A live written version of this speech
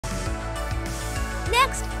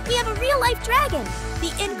Next, we have a real-life dragon, the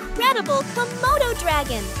incredible Komodo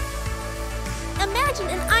dragon. Imagine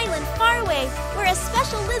an island far away where a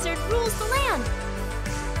special lizard rules the land.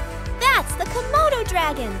 That's the Komodo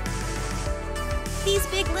dragon. These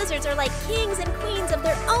big lizards are like kings and queens of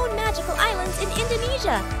their own magical islands in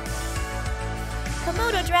Indonesia.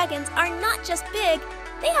 Komodo dragons are not just big,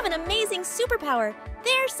 they have an amazing superpower,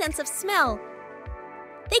 their sense of smell.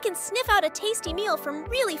 They can sniff out a tasty meal from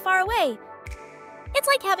really far away. It's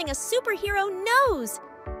like having a superhero nose.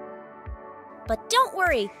 But don't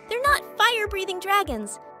worry, they're not fire-breathing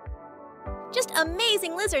dragons. Just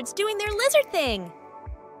amazing lizards doing their lizard thing.